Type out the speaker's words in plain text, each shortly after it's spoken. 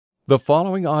The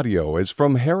following audio is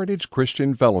from Heritage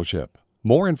Christian Fellowship.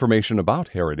 More information about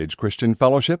Heritage Christian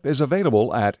Fellowship is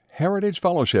available at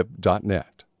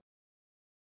heritagefellowship.net.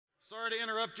 Sorry to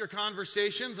interrupt your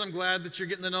conversations. I'm glad that you're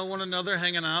getting to know one another,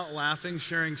 hanging out, laughing,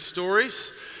 sharing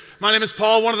stories. My name is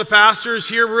Paul, one of the pastors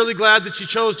here. We're really glad that you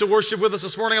chose to worship with us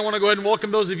this morning. I want to go ahead and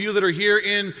welcome those of you that are here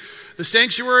in the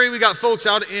sanctuary. We got folks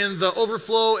out in the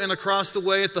overflow and across the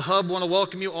way at the hub. Want to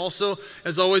welcome you also.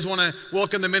 As always, want to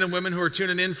welcome the men and women who are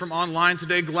tuning in from online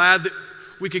today. Glad that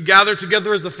we could gather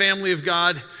together as the family of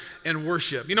God and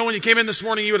worship. You know, when you came in this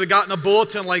morning, you would have gotten a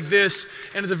bulletin like this,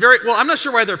 and it's I'm not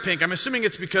sure why they're pink. I'm assuming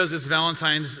it's because it's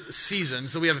Valentine's season,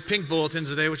 so we have pink bulletins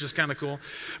today, which is kind of cool.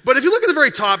 But if you look at the very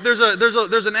top, there's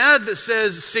an ad that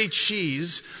says, say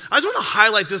cheese. I just want to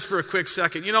highlight this for a quick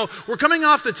second. You know, we're coming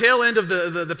off the tail end of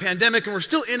the pandemic, and we're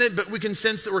still in it, but we can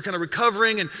sense that we're kind of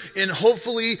recovering, and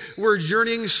hopefully we're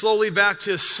journeying slowly back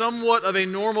to somewhat of a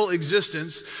normal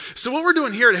existence. So what we're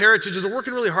doing here at Heritage is we're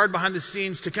working really hard behind the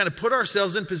scenes to kind of put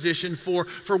ourselves in position for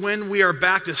when we are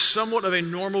back to somewhat of a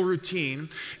normal routine.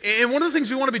 And one of the things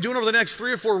we want to be doing over the next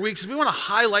 3 or 4 weeks is we want to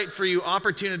highlight for you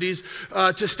opportunities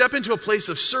to step into a place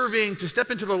of serving, to step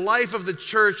into the life of the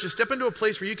church, to step into a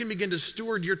place where you can begin to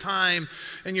steward your time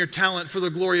and your talent for the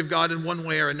glory of God in one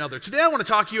way or another. Today I want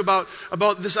to talk to you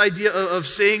about this idea of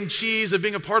saying cheese, of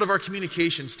being a part of our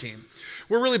communications team.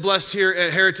 We're really blessed here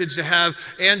at Heritage to have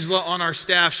Angela on our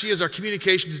staff. She is our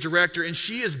communications director, and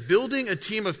she is building a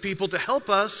team of people to help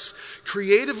us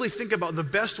creatively think about the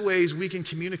best ways we can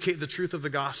communicate the truth of the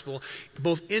gospel,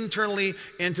 both internally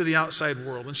and to the outside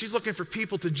world. And she's looking for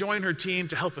people to join her team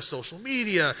to help with social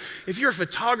media. If you're a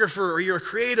photographer or you're a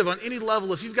creative on any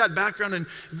level, if you've got background in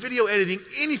video editing,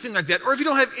 anything like that, or if you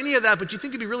don't have any of that, but you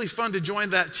think it'd be really fun to join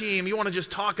that team, you want to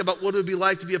just talk about what it would be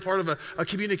like to be a part of a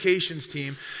communications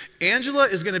team, Angela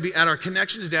is going to be at our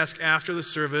connections desk after the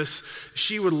service.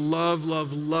 She would love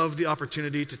the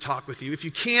opportunity to talk with you. If you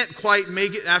can't quite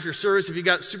make it after service, if you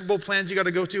got Super Bowl plans you got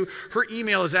to go to, her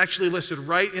email is actually listed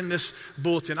right in this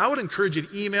bulletin. I would encourage you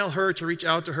to email her, to reach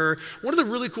out to her. One of the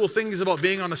really cool things about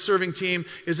being on a serving team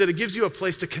is that it gives you a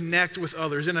place to connect with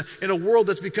others. In a world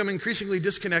that's become increasingly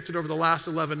disconnected over the last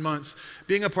 11 months,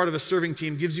 being a part of a serving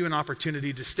team gives you an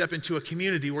opportunity to step into a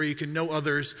community where you can know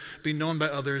others, be known by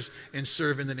others, and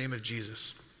serve in the name of Jesus.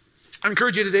 I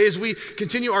encourage you today as we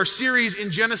continue our series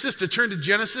in Genesis to turn to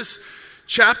Genesis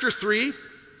chapter 3.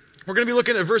 We're going to be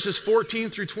looking at verses 14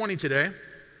 through 20 today.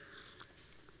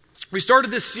 We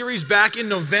started this series back in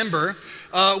November.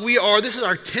 This is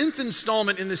our 10th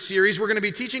installment in this series. We're going to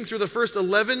be teaching through the first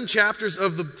 11 chapters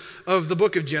of the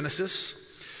book of Genesis.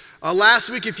 Last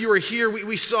week, if you were here,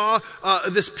 we saw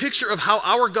this picture of how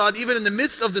our God, even in the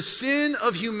midst of the sin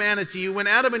of humanity, when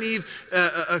Adam and Eve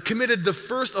committed the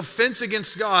first offense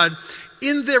against God,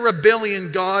 in their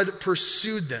rebellion, God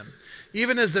pursued them.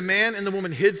 Even as the man and the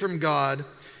woman hid from God,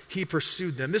 he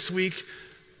pursued them. This week,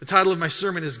 the title of my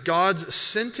sermon is God's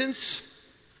Sentence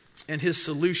and His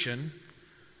Solution.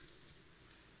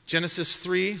 Genesis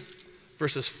 3,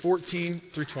 verses 14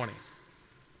 through 20.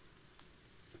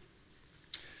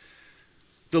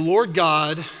 The Lord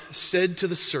God said to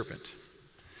the serpent,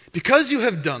 "Because you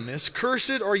have done this,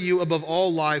 cursed are you above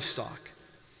all livestock,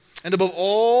 and above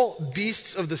all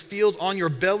beasts of the field. On your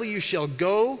belly you shall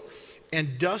go,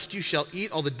 and dust you shall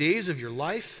eat all the days of your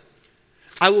life.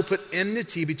 I will put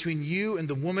enmity between you and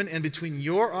the woman, and between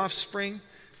your offspring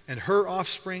and her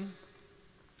offspring.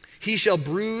 He shall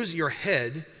bruise your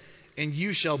head, and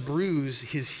you shall bruise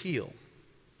his heel."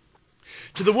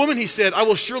 To the woman he said, "I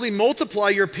will surely multiply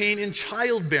your pain in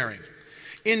childbearing.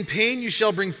 In pain you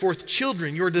shall bring forth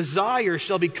children. Your desire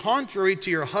shall be contrary to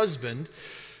your husband,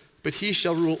 but he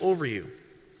shall rule over you."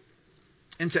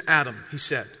 And to Adam he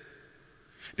said,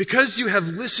 "Because you have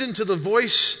listened to the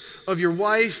voice of your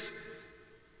wife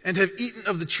and have eaten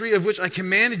of the tree of which I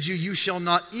commanded you, you shall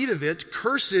not eat of it.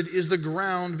 Cursed is the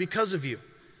ground because of you.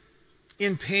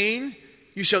 In pain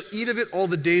you shall eat of it all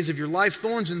the days of your life.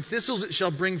 Thorns and thistles it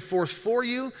shall bring forth for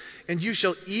you, and you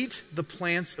shall eat the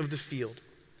plants of the field.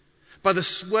 By the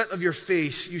sweat of your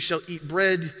face you shall eat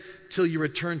bread till you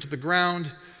return to the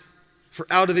ground, for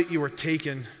out of it you are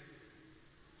taken,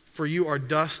 for you are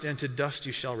dust, and to dust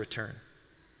you shall return."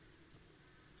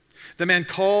 The man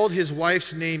called his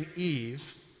wife's name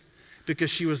Eve, because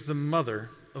she was the mother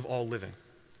of all living.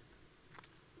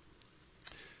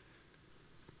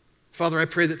 Father, I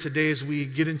pray that today as we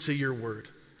get into your word,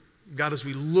 God, as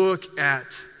we look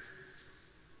at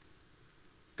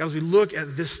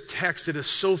this text that is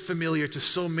so familiar to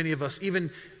so many of us,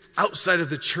 even outside of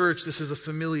the church, this is a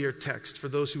familiar text for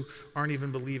those who aren't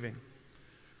even believing.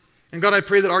 And God, I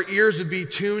pray that our ears would be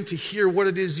tuned to hear what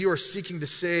it is you are seeking to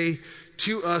say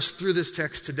to us through this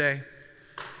text today.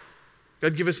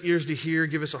 God, give us ears to hear,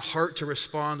 give us a heart to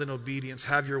respond in obedience.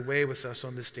 Have your way with us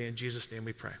on this day. In Jesus' name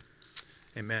we pray.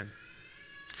 Amen.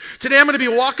 Today I'm going to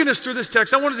be walking us through this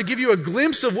text. I wanted to give you a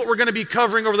glimpse of what we're going to be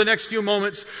covering over the next few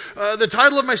moments. The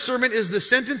title of my sermon is The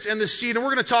Sentence and the Seed, and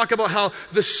we're going to talk about how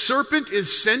the serpent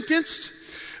is sentenced.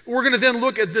 We're going to then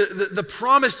look at the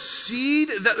promised seed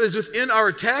that is within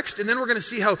our text, and then we're going to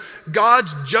see how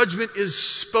God's judgment is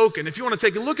spoken. If you want to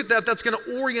take a look at that, that's going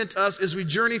to orient us as we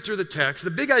journey through the text.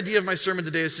 The big idea of my sermon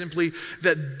today is simply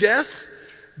that death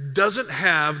doesn't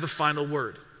have the final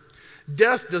word.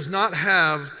 Death does not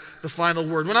have the final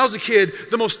word. When I was a kid,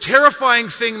 the most terrifying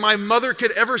thing my mother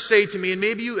could ever say to me, and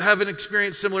maybe you have an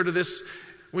experience similar to this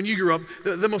when you grew up,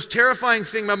 the most terrifying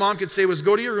thing my mom could say was,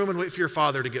 go to your room and wait for your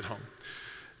father to get home.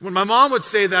 When my mom would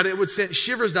say that, it would send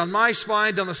shivers down my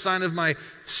spine, down the spine of my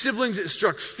siblings. It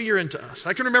struck fear into us.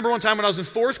 I can remember one time when I was in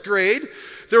 4th grade,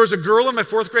 there was a girl in my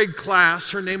 4th grade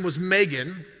class. Her name was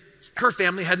Megan. Her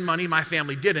family had money, my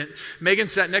family didn't. Megan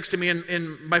sat next to me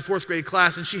in my 4th grade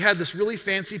class, and she had this really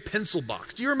fancy pencil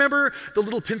box. Do you remember the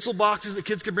little pencil boxes that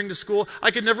kids could bring to school?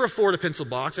 I could never afford a pencil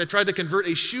box. I tried to convert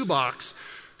a shoe box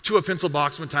to a pencil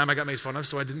box one time. I got made fun of,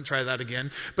 so I didn't try that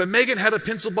again. But Megan had a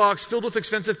pencil box filled with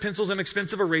expensive pencils and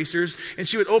expensive erasers, and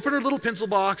she would open her little pencil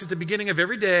box at the beginning of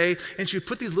every day, and she would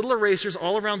put these little erasers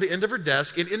all around the end of her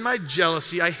desk, and in my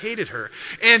jealousy, I hated her.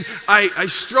 And I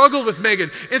struggled with Megan.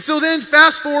 And so then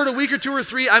fast forward a week or 2 or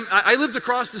 3, I lived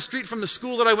across the street from the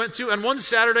school that I went to, and one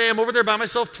Saturday I'm over there by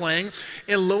myself playing,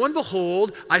 and lo and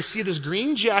behold, I see this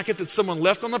green jacket that someone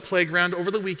left on the playground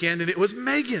over the weekend, and it was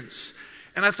Megan's.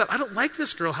 And I thought, I don't like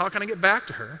this girl. How can I get back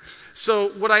to her?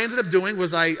 So what I ended up doing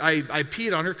was I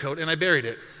peed on her coat and I buried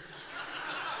it.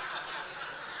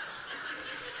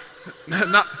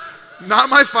 Not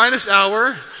my finest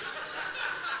hour.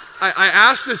 I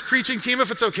asked this preaching team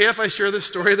if it's okay if I share this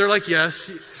story. They're like, yes.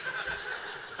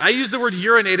 I used the word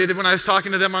urinated when I was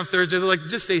talking to them on Thursday. They're like,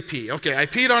 just say pee. Okay, I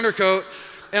peed on her coat.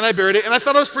 And I buried it, and I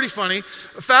thought it was pretty funny.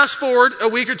 Fast forward a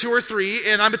week or 2 or 3,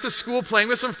 and I'm at the school playing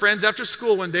with some friends after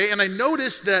school one day, and I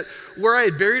noticed that where I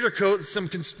had buried her coat,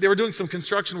 they were doing some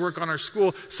construction work on our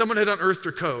school. Someone had unearthed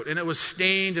her coat, and it was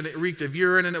stained, and it reeked of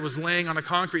urine, and it was laying on a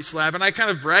concrete slab. And I kind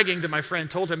of bragging to my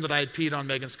friend, told him that I had peed on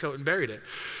Megan's coat and buried it.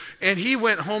 And he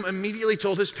went home, immediately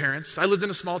told his parents. I lived in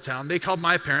a small town. They called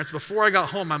my parents. Before I got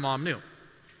home, my mom knew.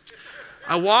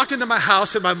 I walked into my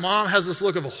house, and my mom has this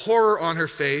look of horror on her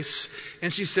face,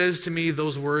 and she says to me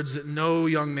those words that no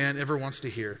young man ever wants to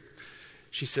hear.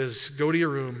 She says, go to your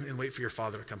room and wait for your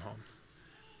father to come home.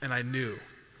 And I knew.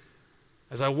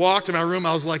 As I walked in my room,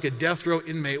 I was like a death row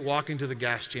inmate walking to the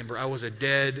gas chamber. I was a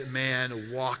dead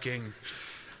man walking.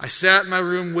 I sat in my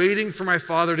room waiting for my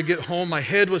father to get home. My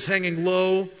head was hanging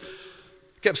low.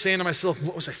 Kept saying to myself,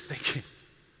 what was I thinking?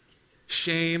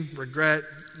 Shame, regret.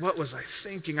 What was I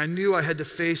thinking? I knew I had to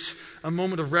face a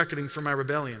moment of reckoning for my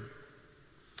rebellion.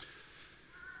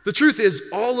 The truth is,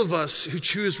 all of us who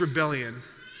choose rebellion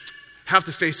have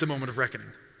to face a moment of reckoning.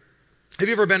 Have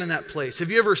you ever been in that place? Have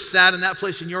you ever sat in that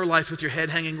place in your life with your head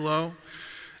hanging low,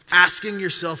 asking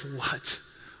yourself, what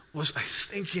was I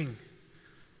thinking?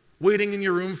 Waiting in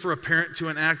your room for a parent to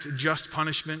enact just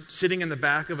punishment, sitting in the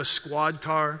back of a squad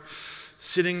car,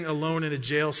 sitting alone in a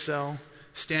jail cell,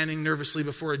 standing nervously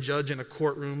before a judge in a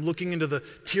courtroom, looking into the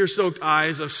tear-soaked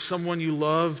eyes of someone you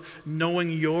love,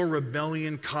 knowing your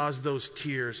rebellion caused those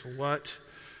tears. What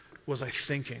was I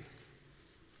thinking?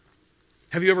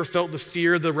 Have you ever felt the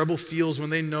fear the rebel feels when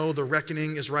they know the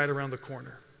reckoning is right around the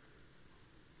corner?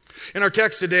 In our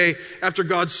text today, after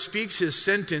God speaks his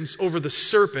sentence over the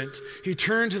serpent, he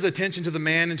turns his attention to the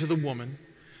man and to the woman,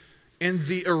 and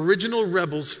the original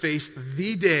rebels face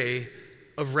the day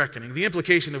of reckoning, the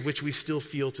implication of which we still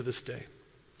feel to this day.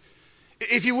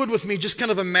 If you would with me, just kind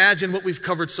of imagine what we've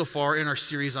covered so far in our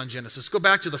series on Genesis. Go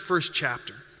back to the first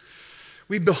chapter.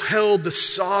 We beheld the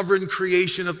sovereign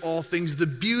creation of all things, the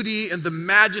beauty and the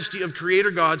majesty of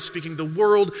Creator God speaking the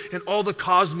world and all the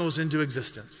cosmos into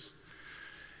existence.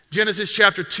 Genesis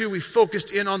chapter 2, we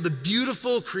focused in on the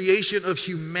beautiful creation of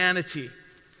humanity,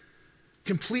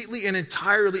 completely and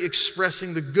entirely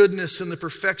expressing the goodness and the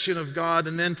perfection of God.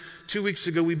 And then 2 weeks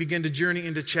ago, we began to journey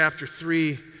into chapter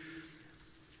 3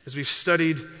 as we've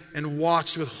studied and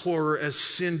watched with horror as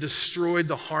sin destroyed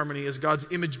the harmony, as God's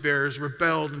image bearers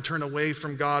rebelled and turned away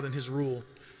from God and his rule.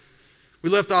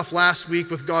 We left off last week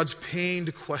with God's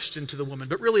pained question to the woman,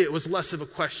 but really it was less of a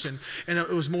question, and it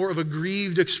was more of a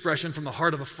grieved expression from the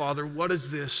heart of a father. What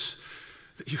is this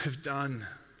that you have done?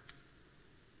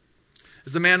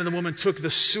 As the man and the woman took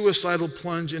the suicidal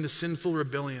plunge into sinful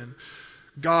rebellion,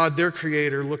 God, their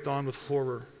creator, looked on with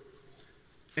horror.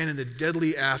 And in the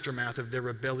deadly aftermath of their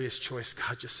rebellious choice,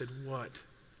 God just said, "What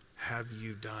have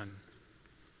you done?"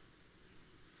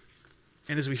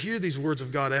 And as we hear these words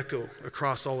of God echo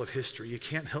across all of history, you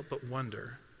can't help but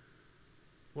wonder,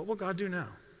 what will God do now?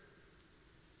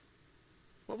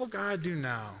 What will God do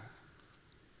now?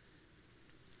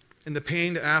 In the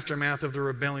pained aftermath of the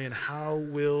rebellion, how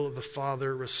will the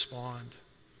Father respond?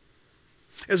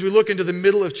 As we look into the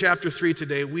middle of chapter 3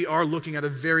 today, we are looking at a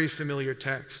very familiar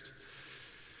text.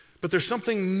 But there's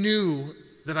something new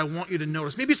that I want you to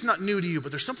notice. Maybe it's not new to you,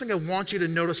 but there's something I want you to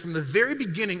notice from the very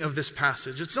beginning of this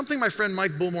passage. It's something my friend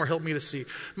Mike Bullmore helped me to see.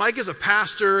 Mike is a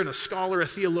pastor and a scholar, a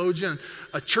theologian,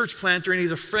 a church planter, and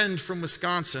he's a friend from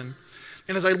Wisconsin.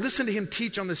 And as I listened to him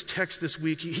teach on this text this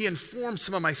week, he informed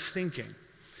some of my thinking.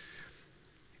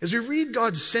 As we read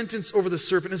God's sentence over the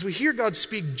serpent, as we hear God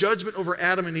speak judgment over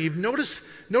Adam and Eve, notice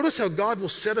how God will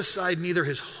set aside neither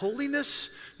his holiness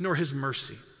nor his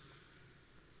mercy.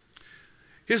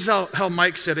 Here's how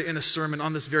Mike said it in a sermon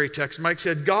on this very text. Mike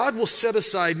said, God will set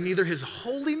aside neither his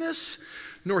holiness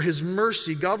nor his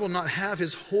mercy. God will not have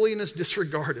his holiness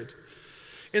disregarded.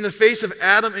 In the face of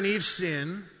Adam and Eve's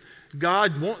sin,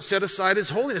 God won't set aside his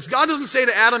holiness. God doesn't say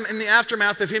to Adam in the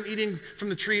aftermath of him eating from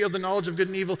the tree of the knowledge of good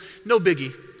and evil, "No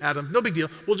biggie, Adam, no big deal.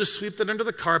 We'll just sweep that under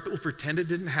the carpet. We'll pretend it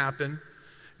didn't happen."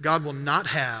 God will not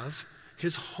have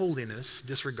his holiness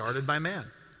disregarded by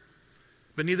man.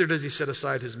 But neither does he set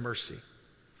aside his mercy.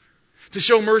 To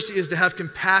show mercy is to have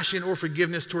compassion or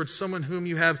forgiveness towards someone whom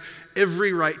you have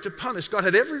every right to punish. God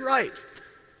had every right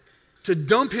to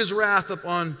dump his wrath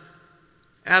upon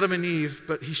Adam and Eve,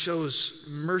 but he shows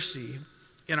mercy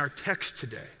in our text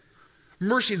today.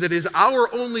 Mercy that is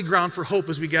our only ground for hope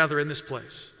as we gather in this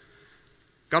place.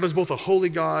 God is both a holy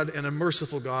God and a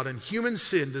merciful God, and human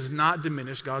sin does not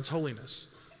diminish God's holiness.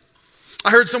 I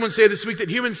heard someone say this week that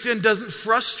human sin doesn't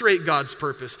frustrate God's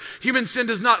purpose. Human sin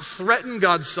does not threaten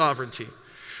God's sovereignty.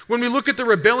 When we look at the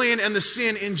rebellion and the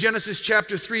sin in Genesis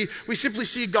chapter 3, we simply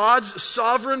see God's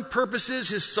sovereign purposes,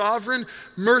 his sovereign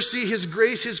mercy, his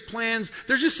grace, his plans.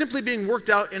 They're just simply being worked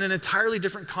out in an entirely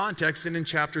different context than in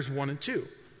chapters 1 and 2.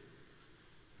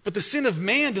 But the sin of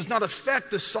man does not affect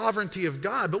the sovereignty of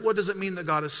God. But what does it mean that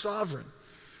God is sovereign?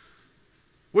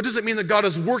 What does it mean that God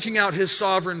is working out his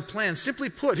sovereign plan? Simply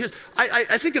put,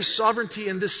 I think of sovereignty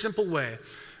in this simple way.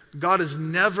 God is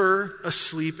never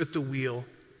asleep at the wheel,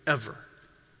 ever.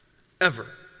 Ever.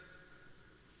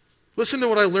 Listen to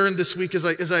what I learned this week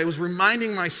as I was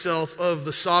reminding myself of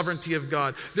the sovereignty of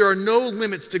God. There are no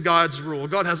limits to God's rule.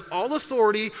 God has all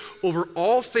authority over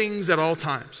all things at all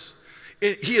times.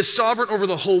 He is sovereign over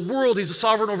the whole world. He's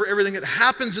sovereign over everything that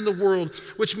happens in the world,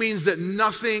 which means that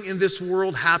nothing in this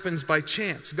world happens by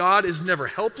chance. God is never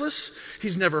helpless.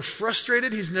 He's never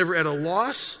frustrated. He's never at a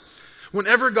loss.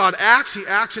 Whenever God acts, he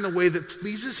acts in a way that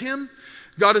pleases him.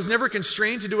 God is never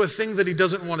constrained to do a thing that he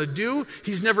doesn't want to do.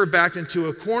 He's never backed into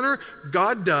a corner.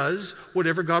 God does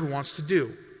whatever God wants to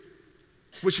do.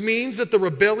 Which means that the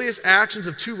rebellious actions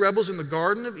of two rebels in the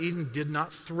Garden of Eden did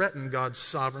not threaten God's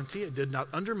sovereignty. It did not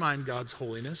undermine God's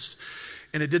holiness.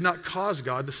 And it did not cause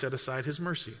God to set aside his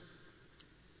mercy.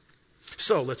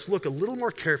 So let's look a little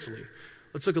more carefully.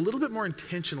 Let's look a little bit more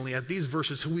intentionally at these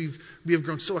verses who we have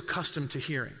grown so accustomed to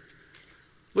hearing.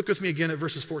 Look with me again at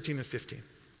verses 14 and 15.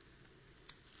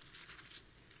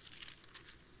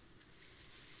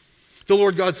 The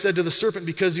Lord God said to the serpent,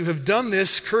 "Because you have done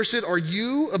this, cursed are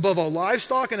you above all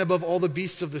livestock and above all the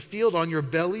beasts of the field. On your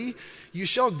belly you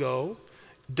shall go,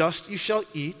 dust you shall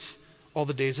eat all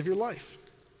the days of your life.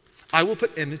 I will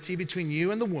put enmity between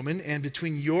you and the woman, and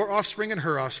between your offspring and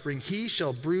her offspring. He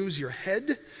shall bruise your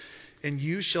head, and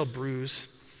you shall bruise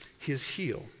his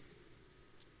heel."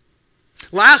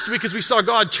 Last week, as we saw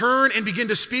God turn and begin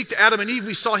to speak to Adam and Eve,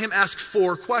 we saw him ask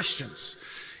 4 questions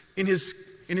in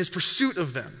his pursuit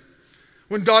of them.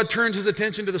 When God turns his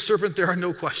attention to the serpent, there are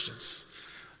no questions.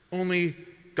 Only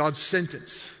God's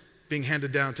sentence being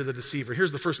handed down to the deceiver.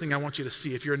 Here's the first thing I want you to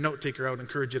see. If you're a note taker, I would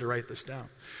encourage you to write this down.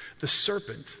 The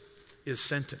serpent is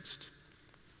sentenced.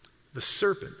 The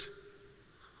serpent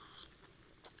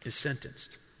is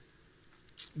sentenced.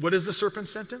 What is the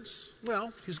serpent's sentence?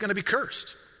 Well, he's going to be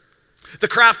cursed. The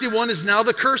crafty one is now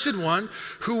the cursed one,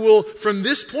 who will, from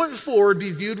this point forward,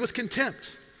 be viewed with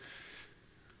contempt.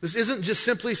 This isn't just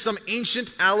simply some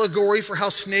ancient allegory for how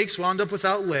snakes wound up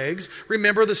without legs.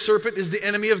 Remember, the serpent is the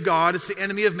enemy of God. It's the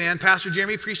enemy of man. Pastor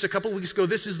Jeremy preached a couple weeks ago.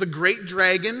 This is the great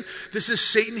dragon. This is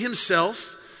Satan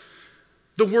himself.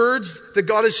 The words that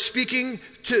God is speaking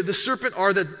to the serpent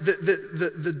are that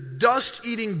the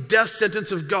dust-eating death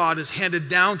sentence of God is handed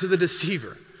down to the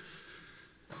deceiver.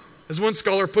 As one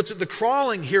scholar puts it, the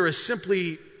crawling here is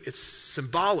simply, it's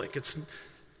symbolic. It's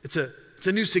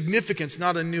a new significance,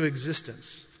 not a new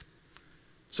existence.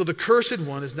 So the cursed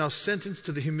one is now sentenced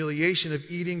to the humiliation of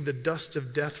eating the dust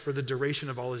of death for the duration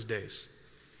of all his days.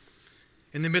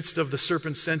 In the midst of the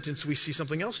serpent's sentence, we see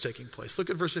something else taking place. Look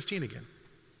at verse 15 again.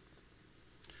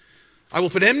 I will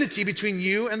put enmity between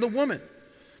you and the woman,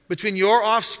 between your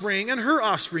offspring and her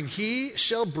offspring. He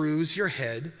shall bruise your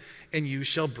head, and you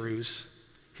shall bruise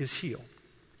his heel.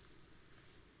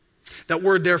 That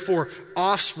word, therefore,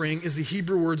 offspring, is the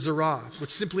Hebrew word zarah, which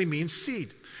simply means seed.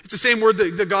 It's the same word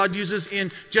that God uses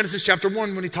in Genesis chapter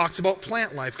 1 when he talks about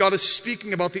plant life. God is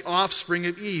speaking about the offspring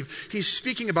of Eve. He's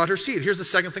speaking about her seed. Here's the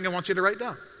second thing I want you to write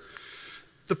down.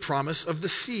 The promise of the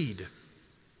seed.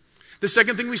 The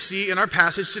second thing we see in our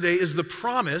passage today is the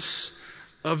promise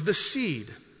of the seed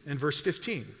in verse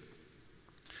 15.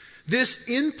 This,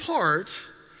 in part,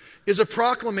 is a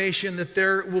proclamation that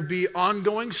there will be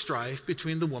ongoing strife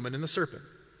between the woman and the serpent.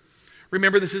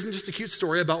 Remember, this isn't just a cute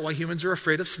story about why humans are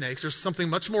afraid of snakes. There's something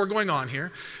much more going on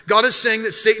here. God is saying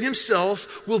that Satan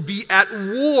himself will be at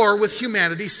war with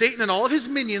humanity. Satan and all of his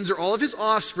minions or all of his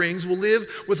offsprings will live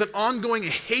with an ongoing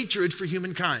hatred for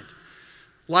humankind.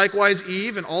 Likewise,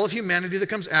 Eve and all of humanity that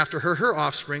comes after her, her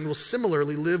offspring, will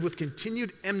similarly live with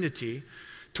continued enmity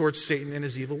towards Satan and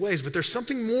his evil ways. But there's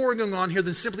something more going on here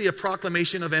than simply a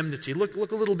proclamation of enmity. Look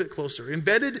a little bit closer.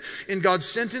 Embedded in God's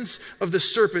sentence of the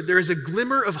serpent, there is a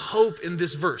glimmer of hope in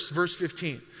this verse, verse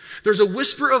 15. There's a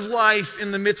whisper of life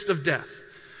in the midst of death.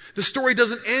 The story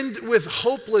doesn't end with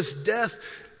hopeless death.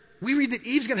 We read that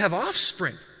Eve's going to have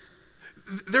offspring.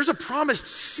 There's a promised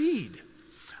seed.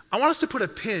 I want us to put a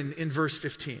pin in verse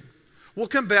 15. We'll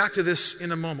come back to this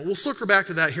in a moment. We'll circle back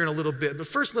to that here in a little bit. But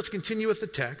first, let's continue with the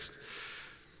text.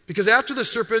 Because after the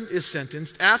serpent is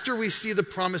sentenced, after we see the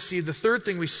promised seed, the third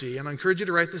thing we see, and I encourage you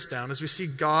to write this down, is we see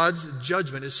God's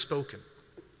judgment is spoken.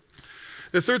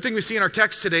 The third thing we see in our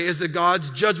text today is that God's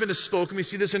judgment is spoken. We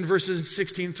see this in verses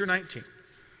 16 through 19.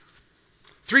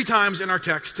 3 times in our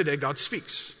text today, God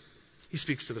speaks. He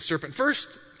speaks to the serpent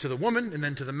first, to the woman, and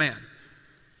then to the man.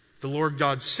 The Lord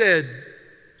God said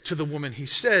to the woman, he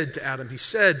said to Adam, he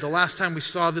said. The last time we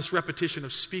saw this repetition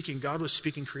of speaking, God was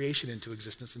speaking creation into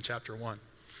existence in chapter 1.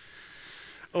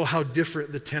 Oh, how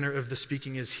different the tenor of the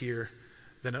speaking is here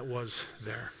than it was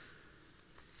there.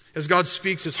 As God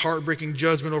speaks his heartbreaking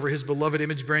judgment over his beloved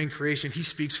image-bearing creation, he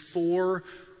speaks 4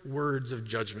 words of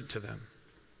judgment to them.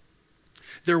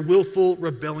 Their willful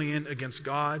rebellion against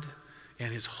God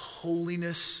and his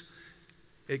holiness,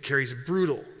 it carries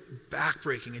brutal,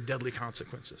 backbreaking, and deadly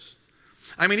consequences.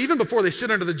 I mean, even before they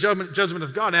sit under the judgment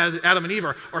of God, Adam and Eve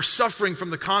are suffering from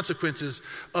the consequences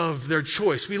of their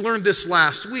choice. We learned this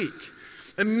last week.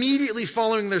 Immediately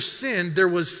following their sin, there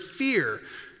was fear.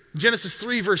 Genesis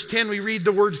 3, verse 10, we read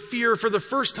the word fear for the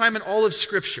first time in all of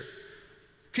Scripture.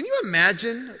 Can you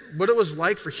imagine what it was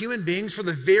like for human beings for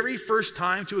the very first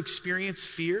time to experience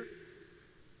fear?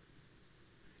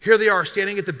 Here they are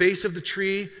standing at the base of the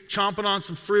tree, chomping on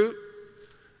some fruit,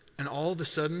 and all of a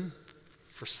sudden,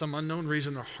 for some unknown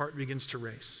reason, their heart begins to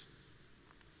race.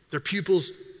 Their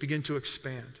pupils begin to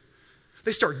expand.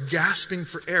 They start gasping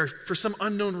for air for some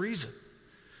unknown reason.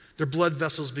 Their blood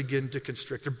vessels begin to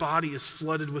constrict. Their body is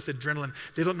flooded with adrenaline.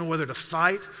 They don't know whether to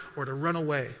fight or to run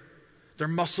away. Their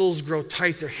muscles grow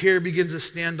tight. Their hair begins to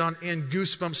stand on end.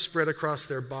 Goosebumps spread across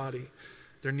their body.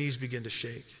 Their knees begin to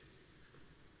shake.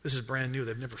 This is brand new.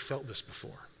 They've never felt this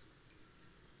before.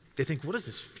 They think, what is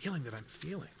this feeling that I'm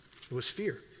feeling? It was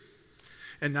fear.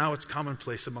 And now it's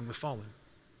commonplace among the fallen.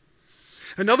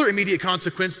 Another immediate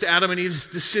consequence to Adam and Eve's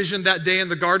decision that day in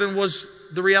the garden was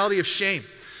the reality of shame.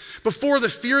 Before the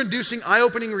fear-inducing,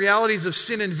 eye-opening realities of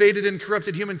sin invaded and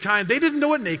corrupted humankind, they didn't know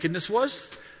what nakedness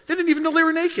was. They didn't even know they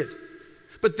were naked.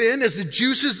 But then, as the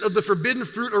juices of the forbidden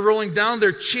fruit are rolling down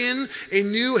their chin, a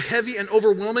new, heavy, and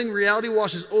overwhelming reality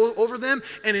washes over them,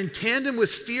 and in tandem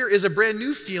with fear is a brand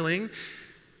new feeling.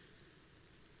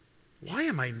 Why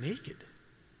am I naked?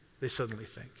 They suddenly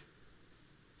think.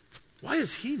 Why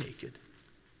is he naked?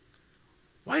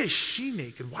 Why is she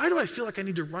naked? Why do I feel like I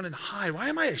need to run and hide? Why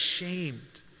am I ashamed?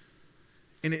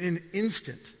 In an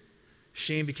instant,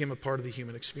 shame became a part of the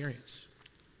human experience.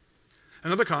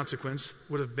 Another consequence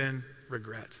would have been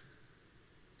regret.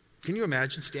 Can you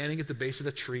imagine standing at the base of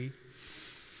the tree,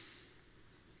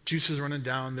 juices running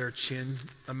down their chin,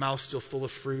 a mouth still full of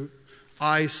fruit,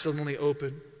 eyes suddenly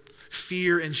open,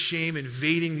 fear and shame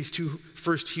invading these 2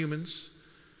 first humans?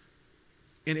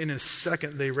 And in a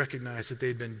second, they recognized that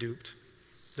they'd been duped.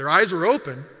 Their eyes were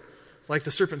open, like the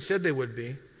serpent said they would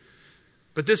be.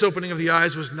 But this opening of the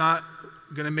eyes was not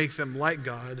going to make them like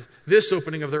God. This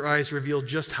opening of their eyes revealed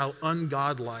just how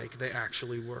ungodlike they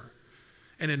actually were.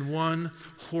 And in one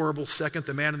horrible second,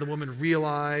 the man and the woman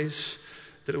realized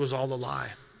that it was all a lie.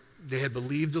 They had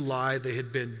believed a lie. They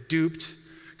had been duped.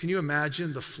 Can you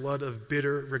imagine the flood of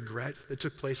bitter regret that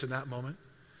took place in that moment?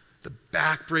 The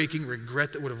backbreaking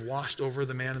regret that would have washed over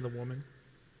the man and the woman.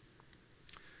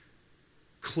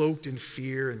 Cloaked in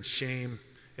fear and shame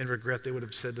and regret, they would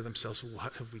have said to themselves,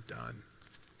 what have we done?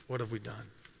 What have we done?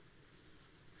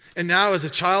 And now as a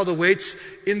child awaits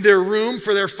in their room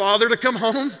for their father to come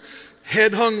home,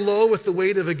 head hung low with the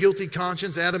weight of a guilty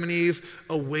conscience, Adam and Eve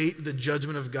await the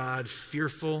judgment of God,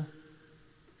 fearful,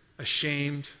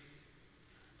 ashamed,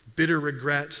 bitter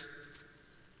regret.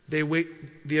 They await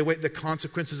the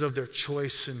consequences of their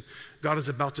choice, and God is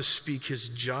about to speak his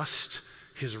just,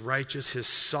 his righteous, his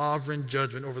sovereign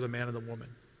judgment over the man and the woman.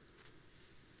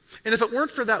 And if it weren't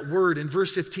for that word in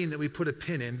verse 15 that we put a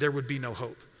pin in, there would be no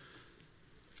hope.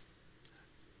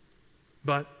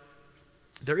 But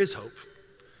there is hope.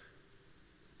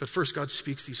 But first, God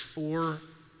speaks these 4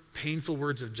 painful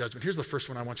words of judgment. Here's the first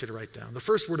one I want you to write down. The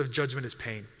first word of judgment is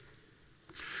pain.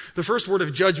 The first word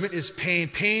of judgment is pain.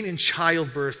 Pain in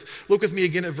childbirth. Look with me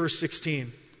again at verse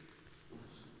 16.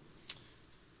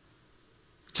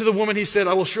 To the woman he said,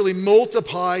 I will surely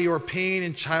multiply your pain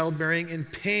in childbearing. In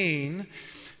pain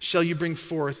shall you bring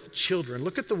forth children.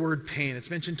 Look at the word pain.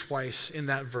 It's mentioned twice in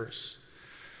that verse.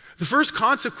 The first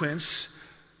consequence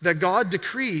that God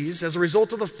decrees as a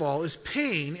result of the fall is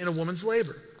pain in a woman's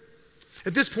labor.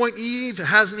 At this point, Eve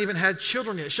hasn't even had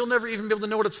children yet. She'll never even be able to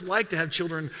know what it's like to have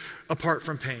children apart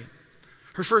from pain.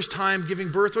 Her first time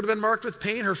giving birth would have been marked with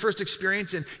pain. Her first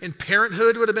experience in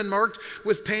parenthood would have been marked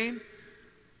with pain.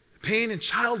 Pain in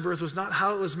childbirth was not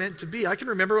how it was meant to be. I can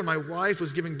remember when my wife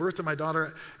was giving birth to my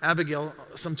daughter Abigail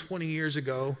some 20 years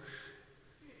ago.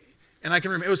 And I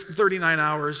can remember, it was 39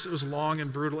 hours. It was long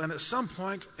and brutal. And at some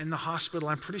point in the hospital,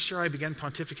 I'm pretty sure I began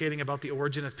pontificating about the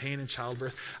origin of pain in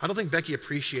childbirth. I don't think Becky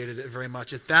appreciated it very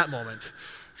much at that moment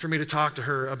for me to talk to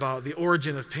her about the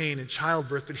origin of pain in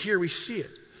childbirth. But here we see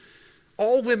it.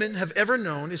 All women have ever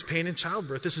known is pain in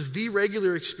childbirth. This is the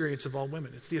regular experience of all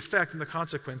women. It's the effect and the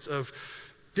consequence of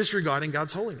disregarding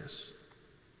God's holiness.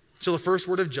 So the first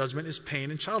word of judgment is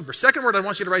pain in childbirth. Second word I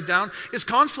want you to write down is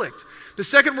conflict. The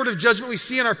second word of judgment we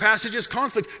see in our passage is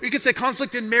conflict. Or you could say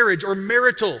conflict in marriage or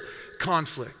marital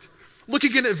conflict. Look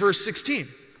again at verse 16.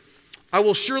 I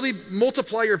will surely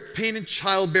multiply your pain in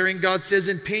childbearing, God says,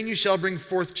 in pain you shall bring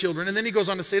forth children. And then he goes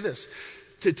on to say this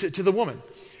to the woman.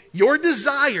 Your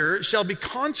desire shall be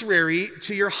contrary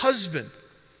to your husband,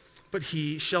 but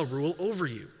he shall rule over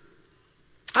you.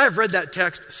 I have read that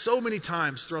text so many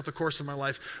times throughout the course of my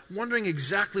life, wondering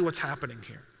exactly what's happening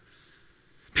here.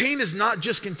 Pain is not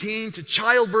just contained to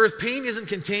childbirth. Pain isn't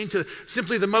contained to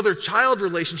simply the mother-child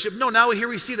relationship. No, now here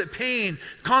we see that pain,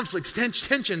 conflicts,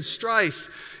 tension,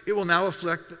 strife, it will now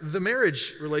affect the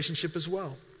marriage relationship as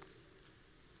well.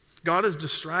 God is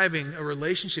describing a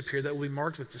relationship here that will be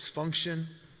marked with dysfunction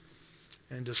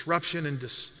and disruption and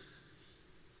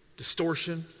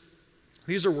distortion.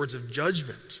 These are words of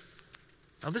judgment.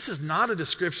 Now, this is not a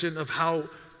description of how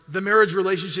the marriage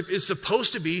relationship is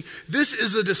supposed to be. This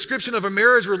is a description of a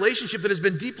marriage relationship that has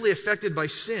been deeply affected by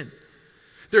sin.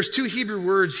 There's 2 Hebrew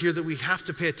words here that we have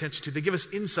to pay attention to. They give us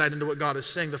insight into what God is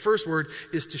saying. The first word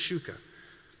is teshuka,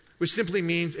 which simply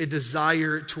means a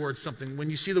desire towards something.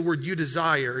 When you see the word you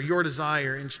desire or your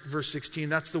desire in verse 16,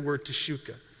 that's the word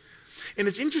teshuka. And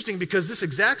it's interesting because this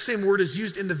exact same word is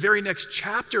used in the very next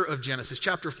chapter of Genesis,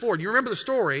 chapter 4. Do you remember the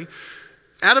story?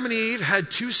 Adam and Eve had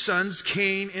 2 sons,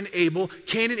 Cain and Abel.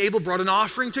 Cain and Abel brought an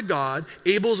offering to God.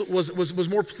 Abel's was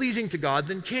more pleasing to God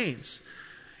than Cain's.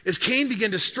 As Cain began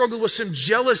to struggle with some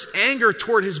jealous anger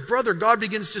toward his brother, God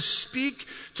begins to speak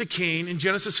to Cain in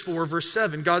Genesis 4, verse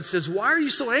 7. God says, why are you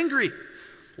so angry?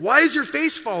 Why is your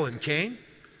face fallen, Cain?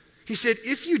 He said,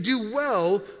 if you do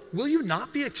well, will you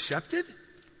not be accepted?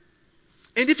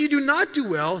 And if you do not do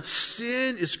well,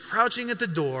 sin is crouching at the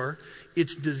door.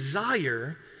 Its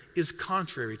desire is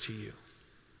contrary to you.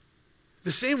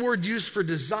 The same word used for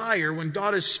desire when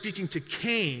God is speaking to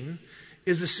Cain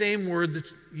is the same word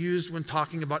that's used when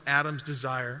talking about Adam's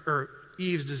desire or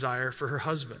Eve's desire for her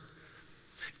husband.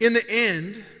 In the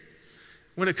end,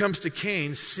 when it comes to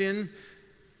Cain, sin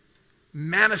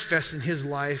manifests in his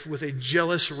life with a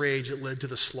jealous rage that led to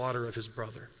the slaughter of his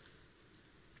brother.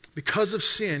 Because of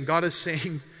sin, God is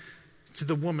saying to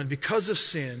the woman, because of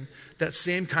sin, that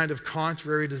same kind of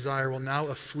contrary desire will now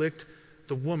afflict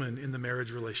the woman in the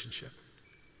marriage relationship.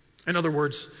 In other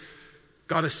words,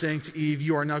 God is saying to Eve,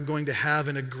 you are now going to have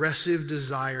an aggressive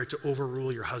desire to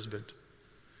overrule your husband.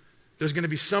 There's going to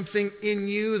be something in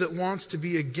you that wants to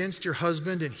be against your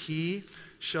husband, and he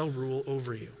shall rule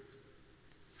over you.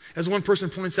 As one person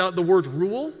points out, the word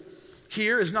rule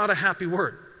here is not a happy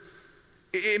word.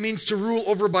 It means to rule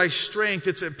over by strength.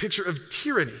 It's a picture of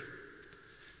tyranny.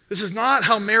 This is not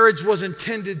how marriage was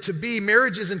intended to be.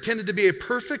 Marriage is intended to be a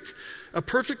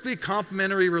perfectly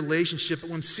complementary relationship,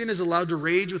 but when sin is allowed to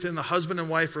rage within the husband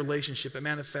and wife relationship, it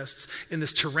manifests in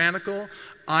this tyrannical,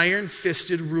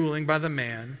 iron-fisted ruling by the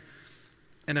man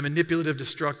and a manipulative,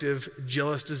 destructive,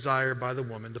 jealous desire by the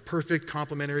woman. The perfect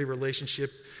complementary relationship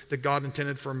that God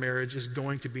intended for marriage is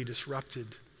going to be disrupted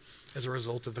as a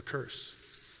result of the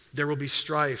curse. There will be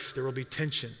strife. There will be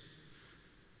tension.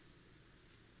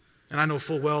 And I know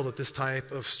full well that this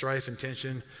type of strife and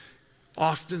tension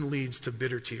often leads to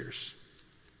bitter tears.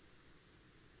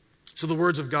 So the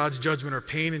words of God's judgment are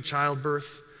pain in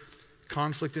childbirth,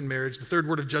 conflict in marriage. The third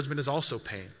word of judgment is also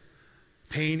pain.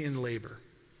 Pain in labor.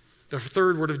 The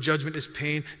third word of judgment is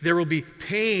pain. There will be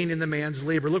pain in the man's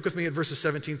labor. Look with me at verses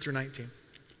 17 through 19.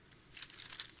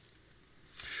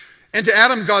 And to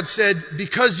Adam God said,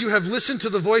 because you have listened to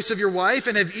the voice of your wife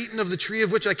and have eaten of the tree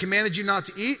of which I commanded you not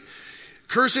to eat,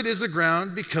 cursed is the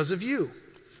ground because of you.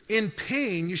 In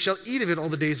pain you shall eat of it all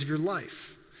the days of your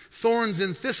life. Thorns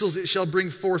and thistles it shall bring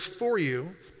forth for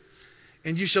you,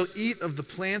 and you shall eat of the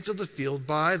plants of the field.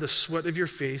 By the sweat of your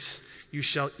face you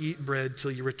shall eat bread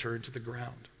till you return to the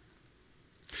ground.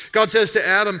 God says to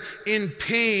Adam, in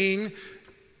pain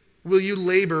will you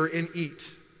labor and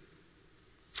eat.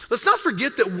 Let's not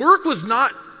forget that work was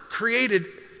not created.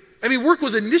 Work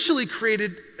was initially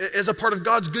created as a part of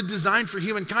God's good design for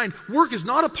humankind. Work is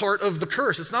not a part of the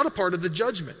curse. It's not a part of the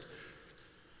judgment.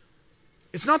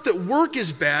 It's not that work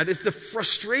is bad. It's the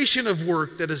frustration of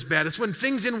work that is bad. It's when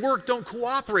things in work don't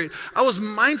cooperate. I was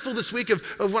mindful this week of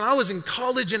when I was in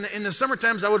college, and in the summer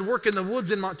times I would work in the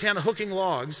woods in Montana hooking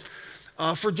logs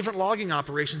for different logging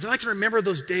operations. And I can remember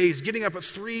those days, getting up at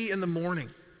 3 a.m,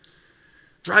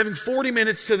 driving 40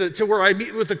 minutes to where I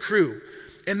meet with the crew.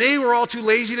 And they were all too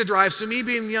lazy to drive, so me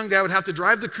being the young guy would have to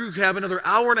drive the crew cab another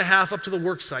hour and a half up to the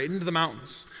work site, into the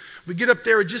mountains. We'd get up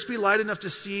there, it would just be light enough to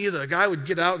see. The guy would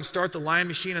get out and start the line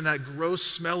machine, and that gross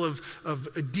smell of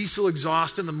diesel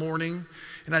exhaust in the morning.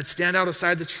 And I'd stand out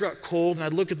outside the truck cold, and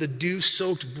I'd look at the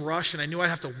dew-soaked brush, and I knew I'd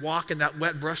have to walk in that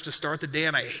wet brush to start the day,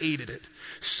 and I hated it.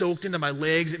 Soaked into my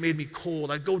legs, it made me cold.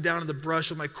 I'd go down in the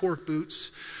brush with my cork boots,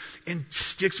 and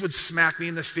sticks would smack me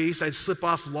in the face. I'd slip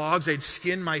off logs. I'd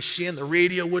skin my shin. The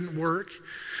radio wouldn't work.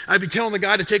 I'd be telling the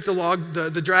guy to take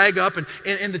the drag up, and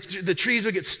the trees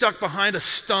would get stuck behind a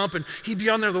stump, and he'd be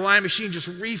on there, the line machine, just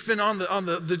reefing on the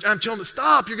I'm telling him to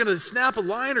stop, you're going to snap a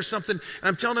line or something, and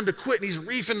I'm telling him to quit, and he's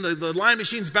reefing, the line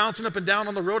machine's bouncing up and down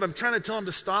on the road. I'm trying to tell him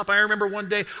to stop. I remember one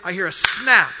day, I hear a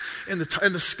snap, and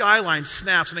the skyline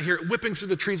snaps, and I hear it whipping through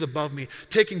the trees above me,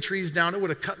 taking trees down. It would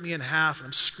have cut me in half, and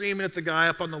I'm screaming at the guy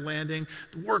up on the landing.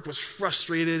 The work was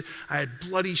frustrated. I had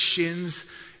bloody shins.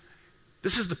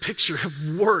 This is the picture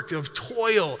of work, of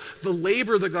toil. The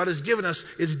labor that God has given us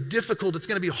is difficult. It's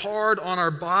going to be hard on our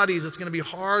bodies. It's going to be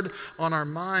hard on our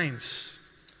minds.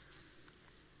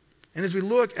 And as we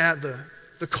look at the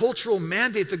cultural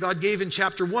mandate that God gave in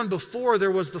chapter 1, before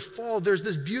there was the fall, there's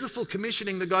this beautiful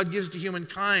commissioning that God gives to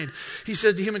humankind. He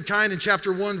said to humankind in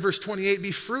chapter 1, verse 28,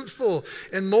 be fruitful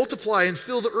and multiply and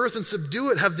fill the earth and subdue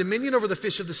it. Have dominion over the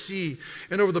fish of the sea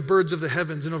and over the birds of the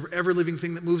heavens and over every living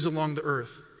thing that moves along the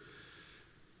earth.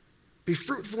 Be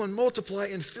fruitful and multiply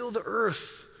and fill the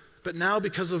earth. But now,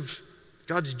 because of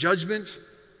God's judgment,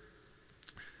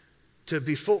 to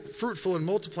be fruitful and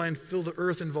multiply and fill the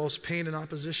earth involves pain and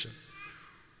opposition.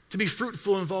 To be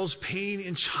fruitful involves pain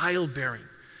in childbearing,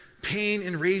 pain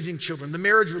in raising children. The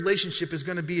marriage relationship is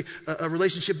going to be a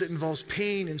relationship that involves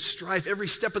pain and strife. Every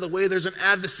step of the way, there's an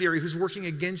adversary who's working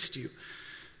against you.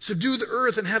 Subdue the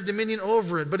earth and have dominion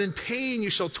over it. But in pain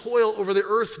you shall toil over the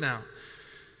earth now.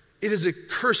 It is a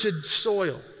cursed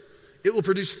soil. It will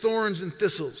produce thorns and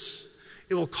thistles.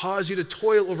 It will cause you to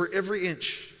toil over every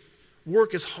inch.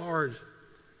 Work is hard.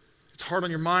 It's hard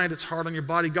on your mind. It's hard on your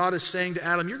body. God is saying to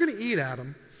Adam, you're going to eat,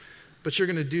 Adam, but you're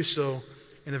going to do so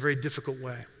in a very difficult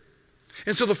way.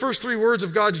 And so the first 3 words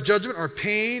of God's judgment are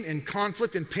pain and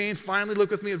conflict and pain. Finally, look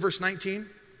with me at verse 19.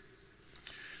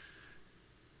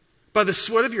 By the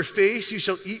sweat of your face you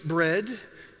shall eat bread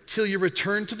till you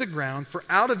return to the ground, for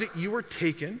out of it you were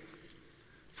taken.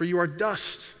 For you are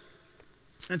dust,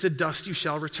 and to dust you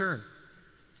shall return.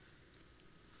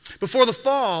 Before the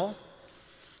fall,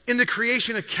 in the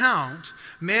creation account,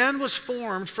 man was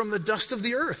formed from the dust of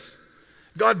the earth.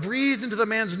 God breathed into the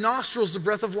man's nostrils the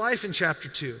breath of life in chapter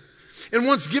 2. And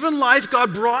once given life,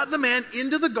 God brought the man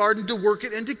into the garden to work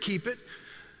it and to keep it.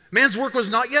 Man's work was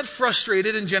not yet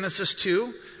frustrated in Genesis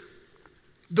 2.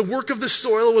 The work of the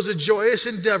soil was a joyous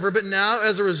endeavor, but now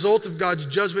as a result of God's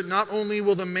judgment, not only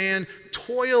will the man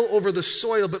toil over the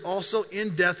soil, but also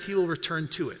in death he will return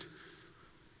to it.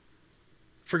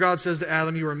 For God says to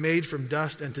Adam, you were made from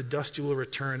dust, and to dust you will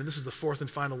return. And this is the fourth and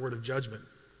final word of judgment: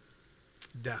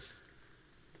 death.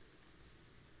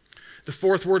 The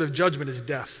fourth word of judgment is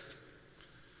death.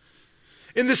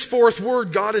 In this fourth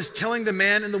word, God is telling the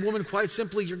man and the woman quite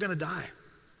simply, you're going to die.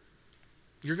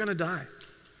 You're going to die.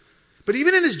 But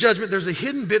even in his judgment, there's a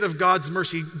hidden bit of God's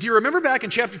mercy. Do you remember back in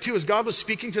chapter 2 as God was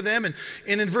speaking to them? And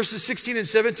in verses 16 and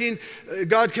 17,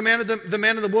 God commanded the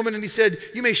man and the woman, and he said,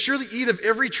 you may surely eat of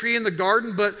every tree in the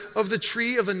garden, but of the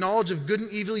tree of the knowledge of good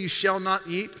and evil you shall not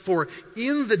eat. For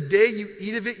in the day you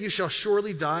eat of it, you shall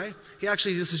surely die. This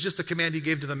is just a command he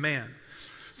gave to the man.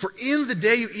 For in the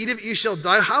day you eat of it, you shall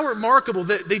die. How remarkable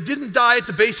that they didn't die at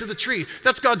the base of the tree.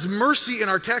 That's God's mercy in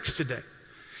our text today.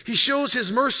 He shows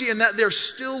his mercy in that they're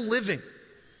still living.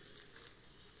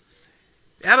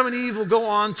 Adam and Eve will go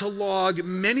on to log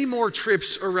many more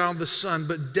trips around the sun,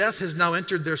 but death has now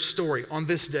entered their story on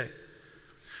this day.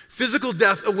 Physical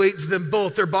death awaits them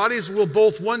both. Their bodies will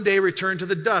both one day return to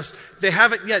the dust. They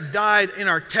haven't yet died in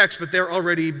our text, but they're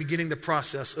already beginning the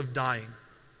process of dying.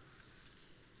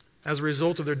 As a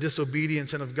result of their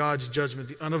disobedience and of God's judgment,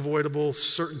 the unavoidable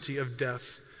certainty of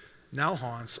death now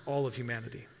haunts all of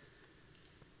humanity.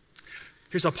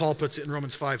 Here's how Paul puts it in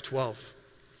Romans 5:12.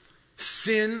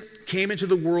 Sin came into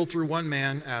the world through one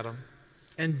man, Adam,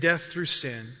 and death through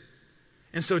sin.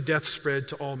 And so death spread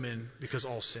to all men because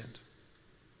all sinned.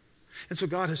 And so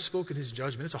God has spoken his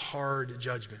judgment. It's a hard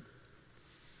judgment.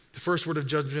 The first word of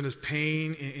judgment is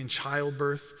pain in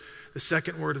childbirth. The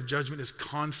second word of judgment is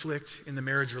conflict in the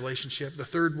marriage relationship. The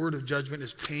third word of judgment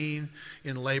is pain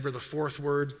in labor. The fourth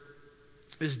word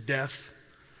is death.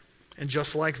 And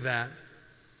just like that,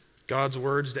 God's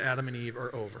words to Adam and Eve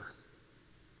are over.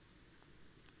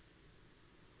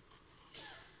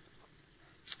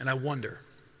 And I wonder,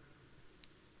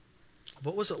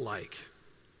 what was it like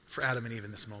for Adam and Eve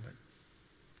in this moment?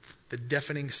 The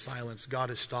deafening silence. God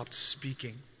has stopped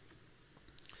speaking.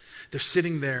 They're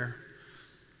sitting there.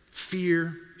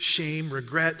 Fear, shame,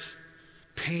 regret,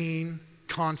 pain,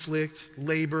 conflict,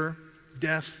 labor,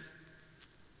 death.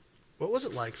 What was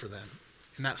it like for them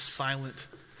in that silent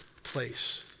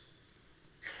place?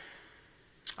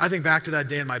 I think back to that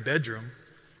day in my bedroom,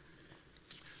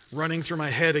 running through my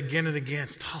head again and again.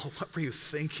 Paul, what were you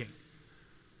thinking?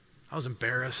 I was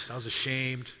embarrassed. I was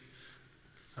ashamed.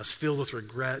 I was filled with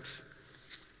regret.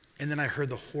 And then I heard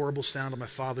the horrible sound of my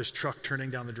father's truck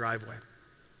turning down the driveway.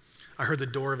 I heard the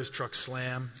door of his truck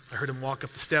slam. I heard him walk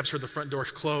up the steps, heard the front door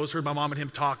close, heard my mom and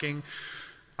him talking.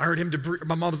 I heard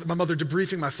my mother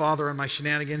debriefing my father on my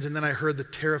shenanigans, and then I heard the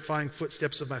terrifying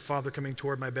footsteps of my father coming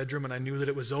toward my bedroom, and I knew that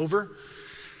it was over.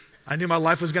 I knew my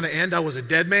life was going to end. I was a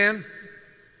dead man.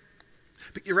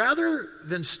 But rather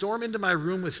than storm into my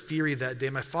room with fury that day,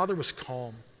 my father was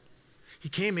calm. He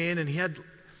came in and he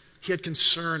had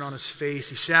concern on his face.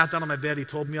 He sat down on my bed. He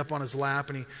pulled me up on his lap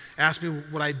and he asked me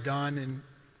what I'd done. And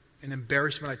in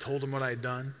embarrassment, I told him what I had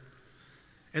done.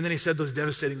 And then he said those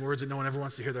devastating words that no one ever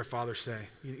wants to hear their father say.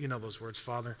 You know those words,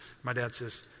 Father. My dad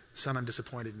says, son, I'm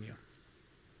disappointed in you.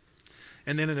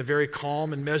 And then in a very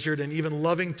calm and measured and even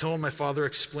loving tone, my father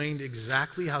explained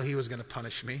exactly how he was going to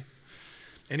punish me.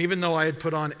 And even though I had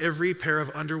put on every pair of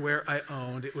underwear I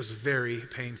owned, it was very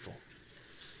painful.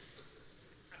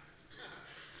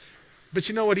 But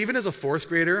you know what? Even as a fourth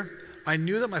grader, I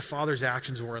knew that my father's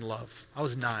actions were in love. I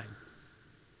was 9.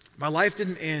 My life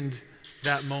didn't end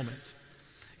that moment.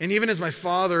 And even as my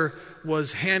father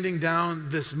was handing down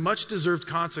this much-deserved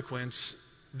consequence,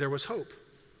 there was hope.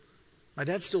 My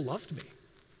dad still loved me.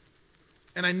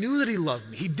 And I knew that he loved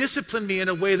me. He disciplined me in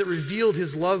a way that revealed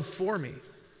his love for me.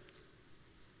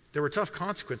 There were tough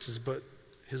consequences, but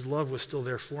his love was still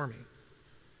there for me.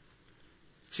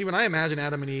 See, when I imagine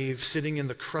Adam and Eve sitting in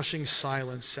the crushing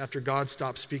silence after God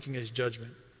stopped speaking his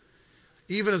judgment,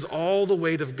 even as all the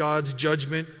weight of God's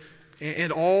judgment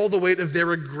and all the weight of their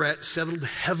regret settled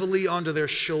heavily onto their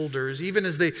shoulders, even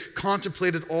as they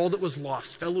contemplated all that was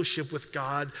lost, fellowship with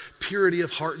God, purity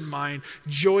of heart and mind,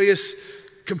 joyous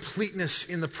completeness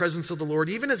in the presence of the Lord,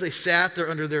 even as they sat there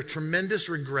under their tremendous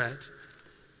regret,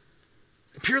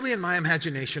 purely in my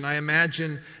imagination, I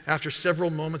imagine after several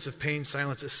moments of pain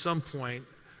silence, at some point,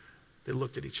 they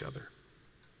looked at each other.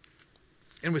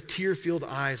 And with tear-filled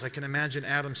eyes, I can imagine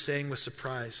Adam saying with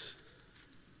surprise,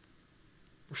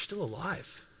 we're still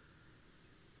alive.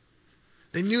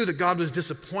 They knew that God was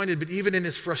disappointed, but even in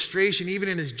his frustration, even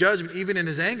in his judgment, even in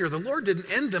his anger, the Lord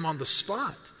didn't end them on the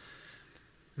spot.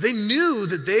 They knew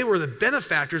that they were the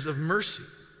benefactors of mercy.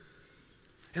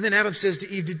 And then Adam says to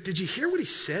Eve, did you hear what he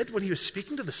said when he was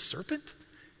speaking to the serpent?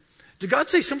 Did God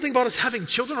say something about us having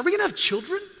children? Are we going to have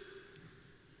children?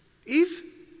 Eve?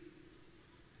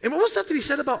 And what was that he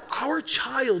said about our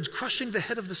child crushing the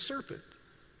head of the serpent?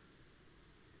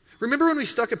 Remember when we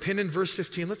stuck a pin in verse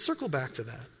 15? Let's circle back to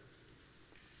that.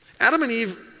 Adam and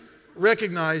Eve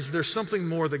recognized there's something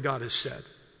more that God has said.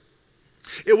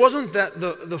 It wasn't that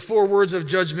the four words of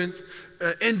judgment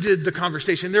ended the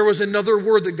conversation. There was another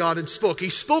word that God had spoke. He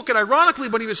spoke it ironically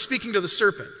when he was speaking to the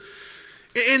serpent.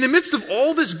 In the midst of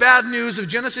all this bad news of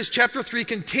Genesis chapter 3,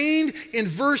 contained in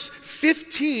verse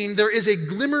 15, there is a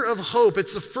glimmer of hope.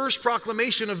 It's the first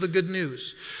proclamation of the good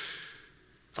news.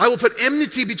 I will put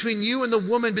enmity between you and the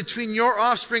woman, between your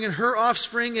offspring and her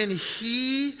offspring, and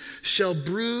he shall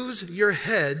bruise your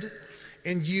head,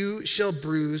 and you shall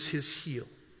bruise his heel.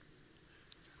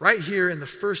 Right here in the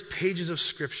first pages of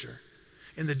Scripture,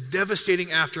 in the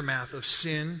devastating aftermath of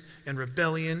sin and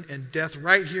rebellion and death,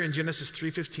 right here in Genesis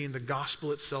 3:15, the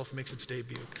gospel itself makes its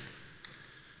debut.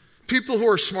 People who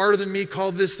are smarter than me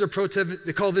call this the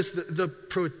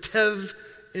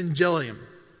protevangelium.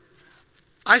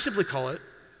 I simply call it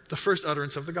the first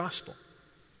utterance of the gospel.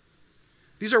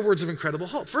 These are words of incredible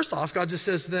hope. First off, God just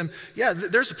says to them, yeah,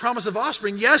 there's a promise of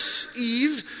offspring. Yes,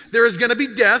 Eve, there is going to be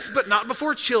death, but not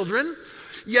before children.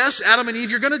 Yes, Adam and Eve,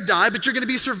 you're going to die, but you're going to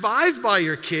be survived by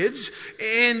your kids.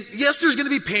 And yes, there's going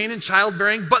to be pain in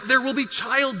childbearing, but there will be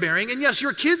childbearing. And yes,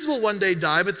 your kids will one day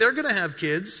die, but they're going to have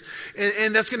kids.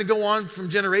 And that's going to go on from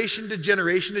generation to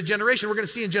generation to generation. We're going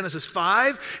to see in Genesis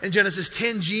 5 and Genesis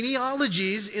 10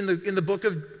 genealogies in the book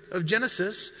of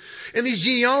Genesis. And these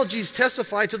genealogies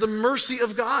testify to the mercy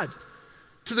of God,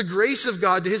 to the grace of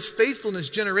God, to his faithfulness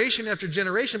generation after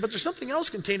generation. But there's something else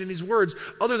contained in these words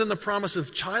other than the promise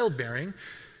of childbearing.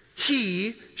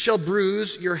 He shall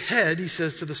bruise your head, he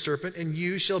says to the serpent, and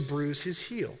you shall bruise his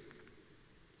heel.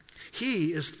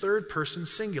 He is third person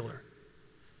singular.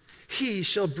 He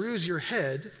shall bruise your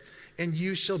head, and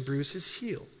you shall bruise his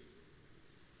heel.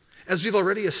 As we've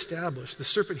already established, the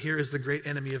serpent here is the great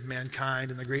enemy of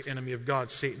mankind and the great enemy of God,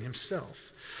 Satan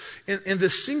himself. And the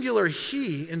singular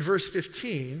he in verse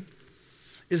 15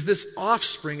 is this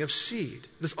offspring of seed,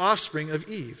 this offspring of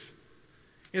Eve.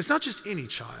 And it's not just any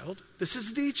child. This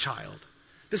is the child.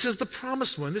 This is the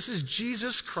promised one. This is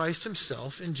Jesus Christ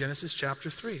himself in Genesis chapter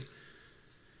 3.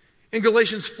 In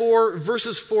Galatians 4,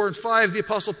 verses 4 and 5, the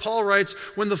Apostle Paul writes,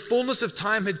 when the fullness of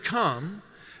time had come,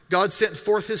 God sent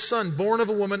forth his Son, born of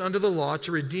a woman under the law,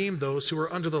 to redeem those who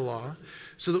were under the law,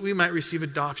 so that we might receive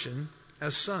adoption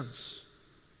as sons.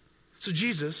 So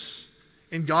Jesus,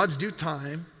 in God's due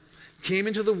time, came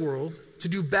into the world to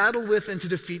do battle with and to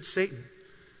defeat Satan.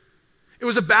 It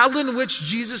was a battle in which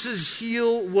Jesus'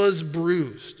 heel was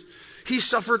bruised. He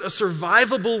suffered a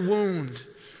survivable wound.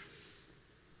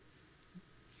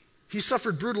 He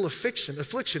suffered brutal affliction at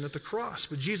the cross,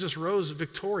 but Jesus rose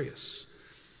victorious.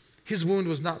 His wound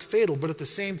was not fatal, but at the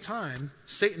same time,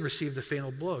 Satan received the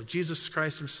fatal blow. Jesus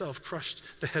Christ himself crushed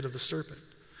the head of the serpent.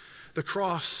 The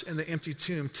cross and the empty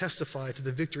tomb testify to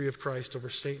the victory of Christ over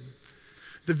Satan,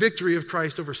 the victory of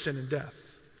Christ over sin and death.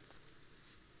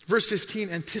 Verse 15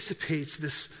 anticipates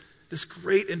this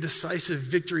great and decisive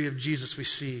victory of Jesus we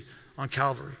see on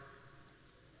Calvary.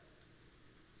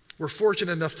 We're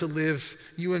fortunate enough to live,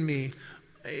 you and me,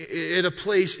 at a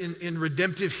place in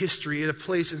redemptive history, at a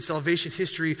place in salvation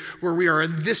history where we are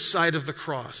on this side of the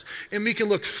cross. And we can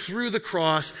look through the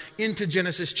cross into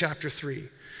Genesis chapter 3.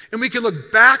 And we can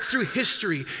look back through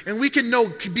history, and we can know,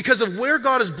 because of where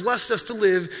God has blessed us to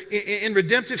live in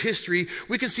redemptive history,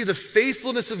 we can see the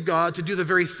faithfulness of God to do the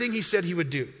very thing he said he would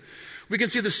do. We can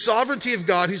see the sovereignty of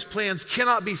God whose plans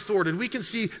cannot be thwarted. We can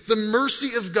see the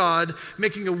mercy of God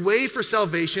making a way for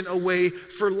salvation, a way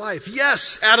for life.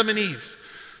 Yes, Adam and Eve,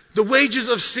 the wages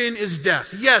of sin is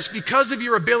death. Yes, because of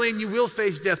your rebellion, you will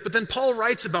face death. But then Paul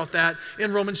writes about that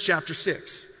in Romans chapter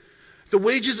 6. The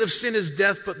wages of sin is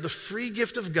death, but the free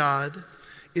gift of God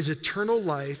is eternal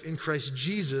life in Christ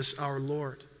Jesus our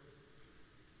Lord.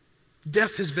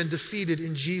 Death has been defeated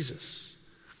in Jesus,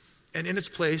 and in its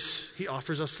place, he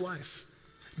offers us life.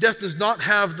 Death does not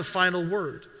have the final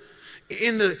word.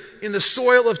 In the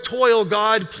soil of toil,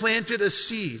 God planted a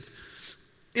seed.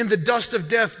 In the dust of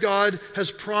death, God has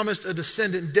promised a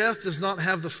descendant. Death does not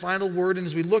have the final word. And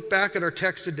as we look back at our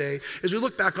text today, as we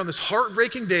look back on this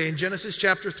heartbreaking day in Genesis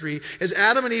chapter 3, as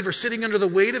Adam and Eve are sitting under the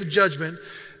weight of judgment,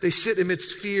 they sit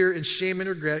amidst fear and shame and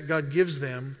regret. God gives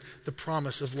them the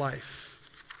promise of life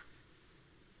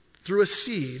through a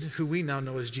seed who we now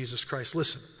know as Jesus Christ.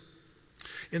 Listen,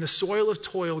 in the soil of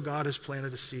toil, God has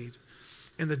planted a seed.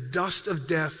 In the dust of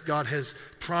death, God has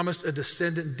promised a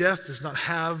descendant. Death does not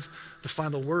have the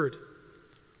final word.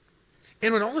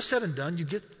 And when all is said and done, you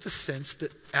get the sense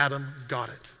that Adam got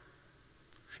it.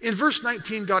 In verse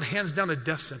 19, God hands down a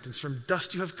death sentence. From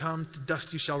dust you have come, to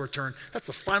dust you shall return. That's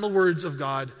the final words of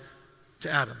God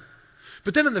to Adam.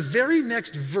 But then in the very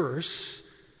next verse,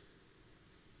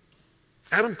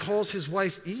 Adam calls his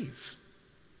wife Eve,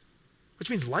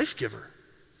 which means life giver.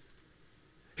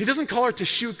 He doesn't call her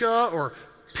Teshuka or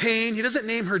pain. He doesn't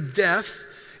name her death.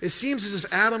 It seems as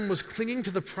if Adam was clinging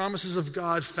to the promises of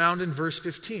God found in verse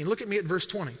 15. Look at me at verse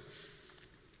 20.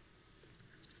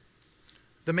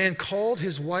 The man called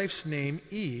his wife's name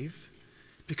Eve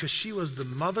because she was the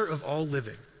mother of all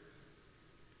living.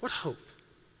 What hope!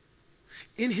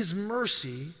 In his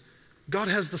mercy, God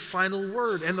has the final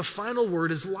word, and the final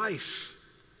word is life.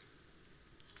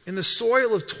 In the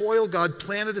soil of toil, God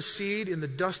planted a seed. In the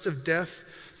dust of death,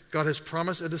 God has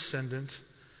promised a descendant.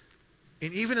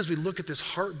 And even as we look at this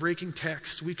heartbreaking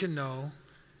text, we can know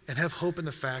and have hope in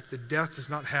the fact that death does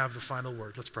not have the final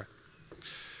word. Let's pray.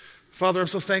 Father, I'm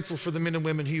so thankful for the men and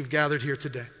women who you've gathered here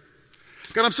today.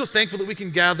 God, I'm so thankful that we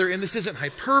can gather, and this isn't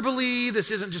hyperbole.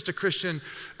 This isn't just a Christian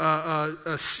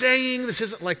saying. This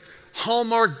isn't like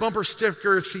Hallmark bumper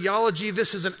sticker theology.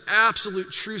 This is an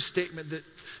absolute true statement that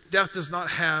death does not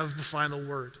have the final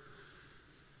word.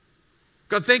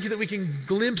 God, thank you that we can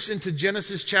glimpse into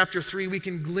Genesis chapter 3. We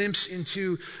can glimpse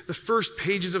into the first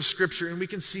pages of Scripture, and we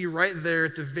can see right there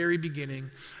at the very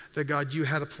beginning that, God, you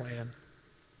had a plan.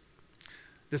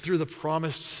 That through the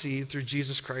promised seed, through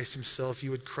Jesus Christ himself,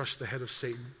 you would crush the head of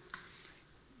Satan.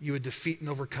 You would defeat and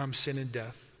overcome sin and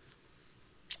death.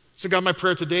 So God, my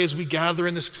prayer today as we gather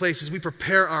in this place, as we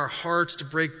prepare our hearts to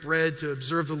break bread, to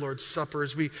observe the Lord's Supper,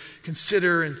 as we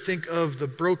consider and think of the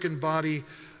broken body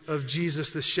of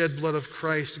Jesus, the shed blood of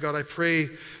Christ, God, I pray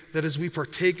that as we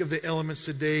partake of the elements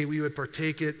today, we would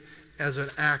partake it as an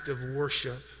act of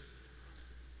worship.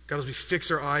 God, as we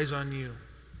fix our eyes on you,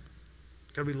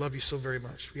 God, we love you so very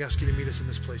much. We ask you to meet us in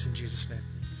this place in Jesus' name.